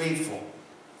will be faithful.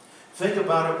 Think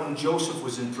about it when Joseph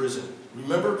was in prison.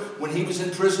 Remember when he was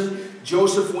in prison?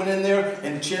 Joseph went in there,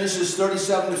 and Genesis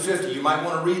 37 to 50, you might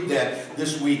want to read that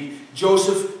this week.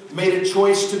 Joseph made a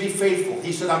choice to be faithful.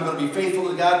 He said, I'm going to be faithful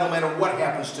to God no matter what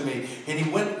happens to me. And he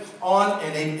went on,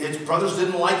 and his brothers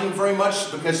didn't like him very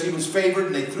much because he was favored,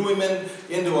 and they threw him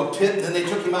into a pit, and then they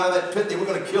took him out of that pit. They were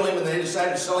going to kill him, and they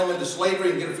decided to sell him into slavery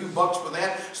and get a few bucks for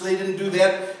that. So they didn't do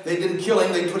that. They didn't kill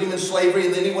him. They put him in slavery,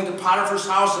 and then he went to Potiphar's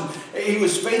house, and he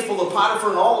was faithful to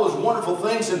Potiphar and all those wonderful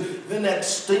things. And then that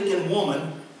stinking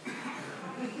woman,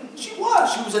 she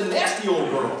was a nasty old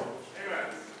girl.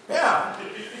 Yeah.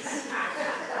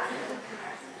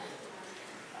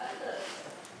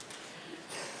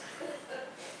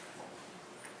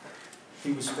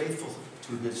 He was faithful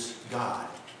to his God.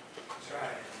 That's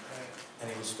right. And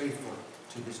he was faithful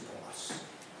to his boss.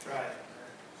 That's right.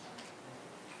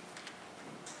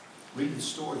 Read the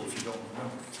story if you don't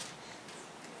remember.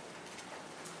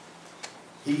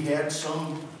 He had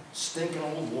some stinking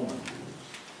old woman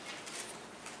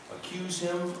accuse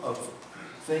him of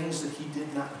things that he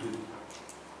did not do.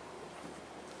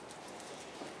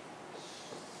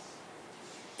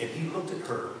 And he looked at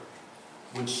her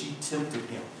when she tempted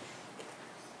him.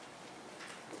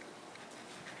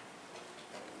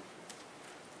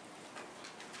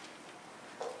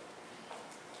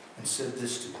 And said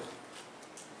this to her.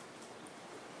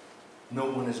 No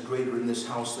one is greater in this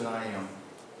house than I am.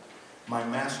 My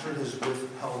master has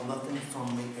withheld nothing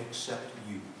from me except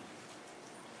you,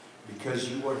 because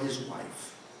you are his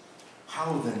wife.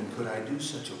 How then could I do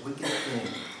such a wicked thing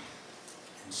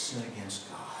and sin against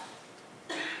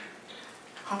God?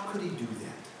 How could he do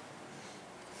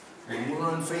that? When we're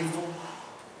unfaithful,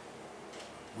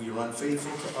 we are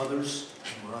unfaithful to others,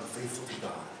 and we're unfaithful to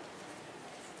God.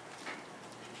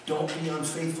 Don't be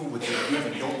unfaithful with your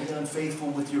giving. Don't be unfaithful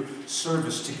with your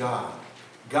service to God.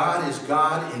 God is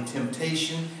God in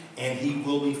temptation, and he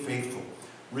will be faithful.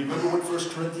 Remember what 1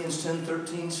 Corinthians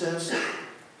 10:13 says?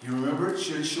 You remember it?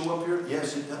 Should it show up here?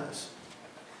 Yes, it does.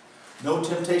 No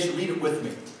temptation. Read it with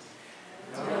me.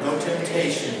 No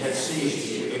temptation has seized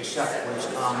you except what is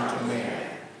common to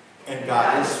man. And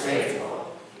God is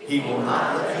faithful. He will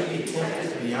not let you be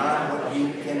tempted beyond what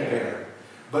you can bear.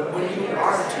 But when you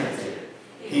are tempted,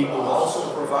 he will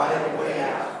also provide a way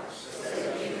out.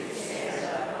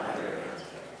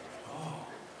 Oh,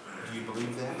 do you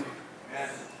believe that?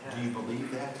 Do you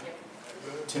believe that?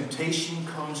 Temptation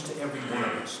comes to every one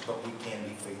of us, but we can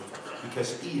be faithful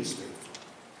because he is faithful.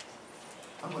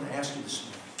 I'm going to ask you this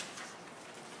morning,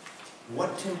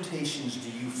 what temptations do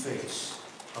you face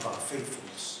about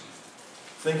faithfulness?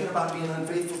 Thinking about being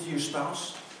unfaithful to your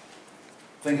spouse?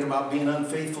 Thinking about being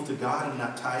unfaithful to God and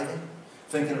not tithing?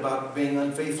 Thinking about being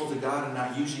unfaithful to God and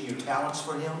not using your talents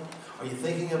for him? Are you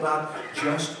thinking about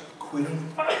just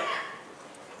quitting?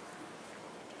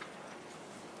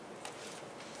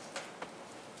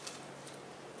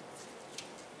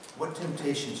 What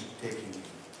temptations are taking you?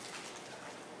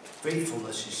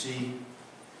 Faithfulness, you see,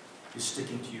 is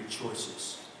sticking to your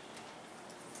choices.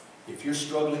 If you're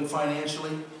struggling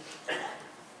financially,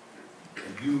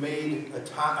 and you made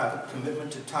a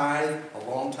commitment to tithe a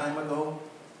long time ago,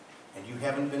 and you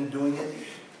haven't been doing it,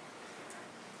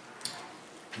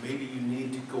 maybe you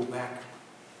need to go back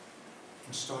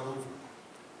and start over.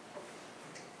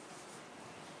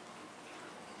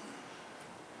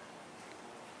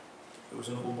 There was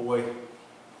an old boy in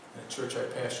a church I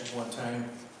pastored one time.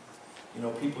 You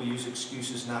know, people use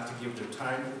excuses not to give their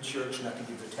time to the church, not to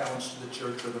give their talents to the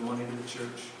church or their money to the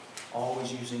church.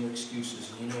 Always using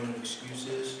excuses. And you know what an excuse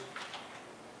is?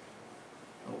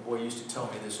 An old boy used to tell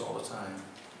me this all the time.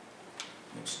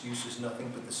 An excuse is nothing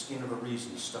but the skin of a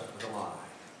reason stuffed with a lie.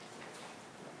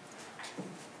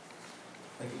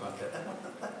 Think about that.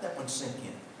 Let that one sink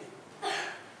in.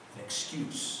 An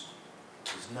excuse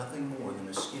is nothing more than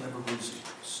the skin of a reason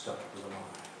stuffed with a lie.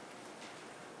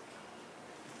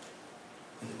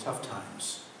 In the tough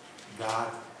times,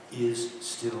 God is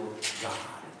still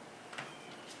God.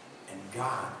 And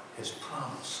God has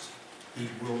promised he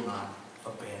will not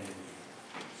abandon you.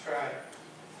 That's right.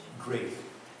 Great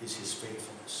is his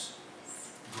faithfulness.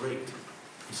 Great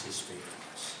is his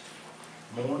faithfulness.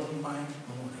 Morning by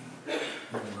morning,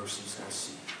 new mercies I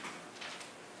see.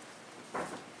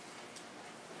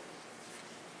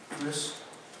 Chris,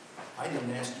 I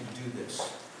didn't ask you to do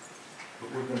this,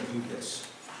 but we're going to do this.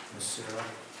 Miss Sarah,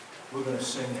 we're going to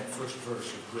sing that first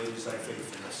verse of Great is Thy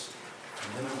Faithfulness. And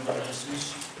then I'm going to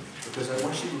dismiss you, because I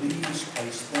want you to leave this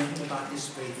place thinking about his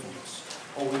faithfulness.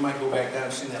 Oh, we might go back down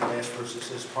and sing that last verse that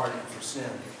says, pardon for sin,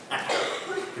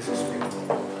 because he's faithful.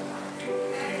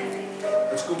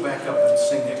 Let's go back up and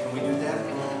sing that. Can we do that?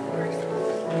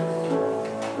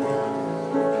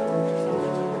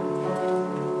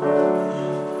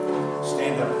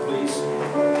 Stand up, please.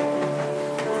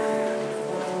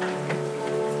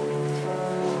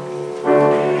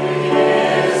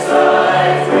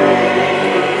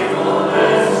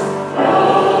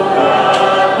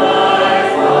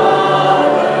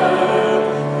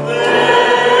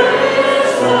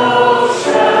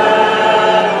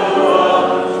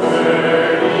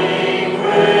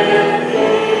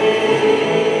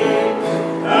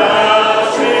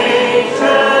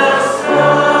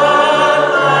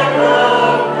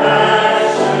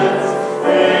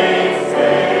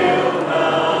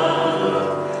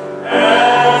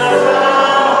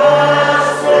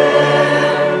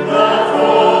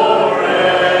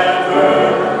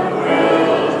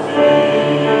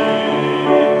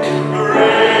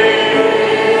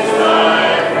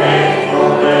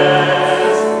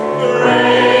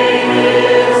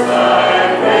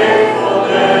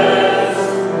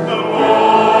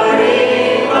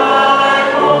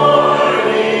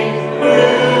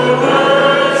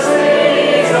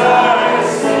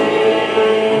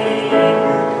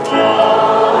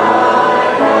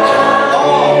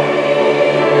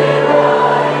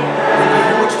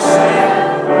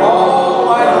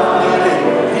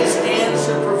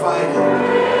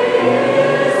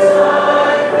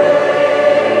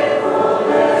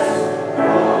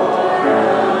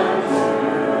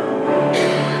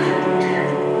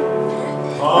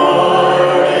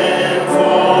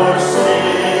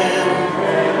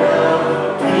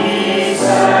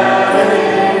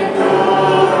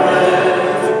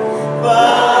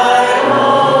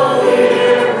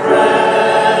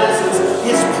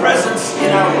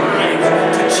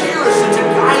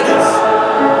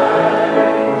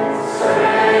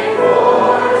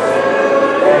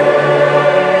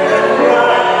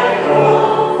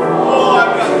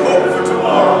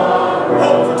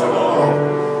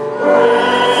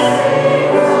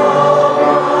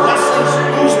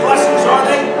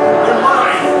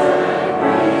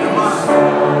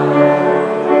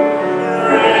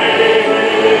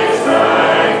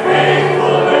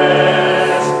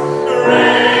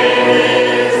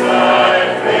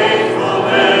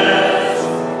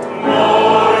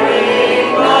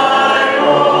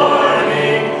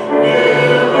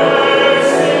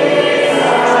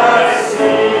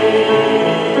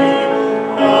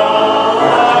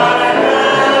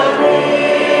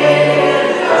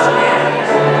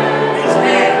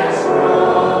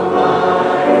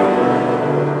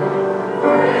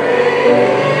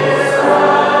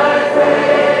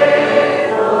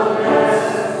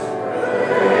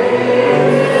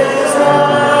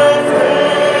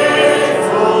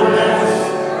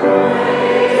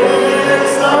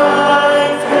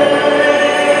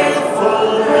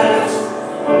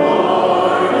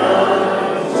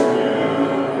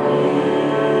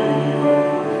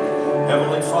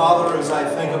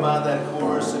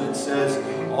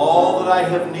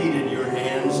 have needed, your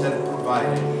hands have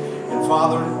provided. And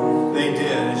Father, they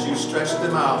did as you stretched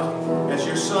them out, as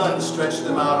your Son stretched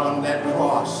them out on that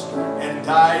cross and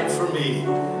died for me.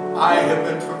 I have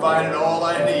been provided all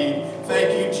I need.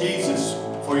 Thank you, Jesus,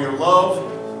 for your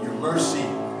love, your mercy,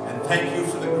 and thank you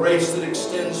for the grace that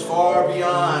extends far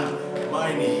beyond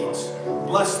my needs.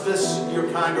 Bless this,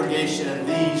 your congregation, and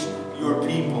these, your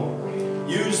people.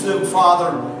 Use them,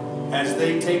 Father, as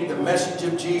they take the message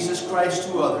of Jesus Christ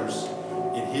to others.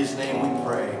 In his name we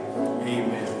pray.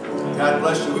 Amen. God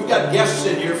bless you. We've got guests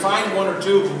in here. Find one or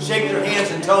two, shake their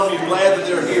hands, and tell them you're glad that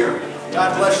they're here.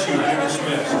 God bless you. You're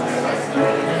dismissed.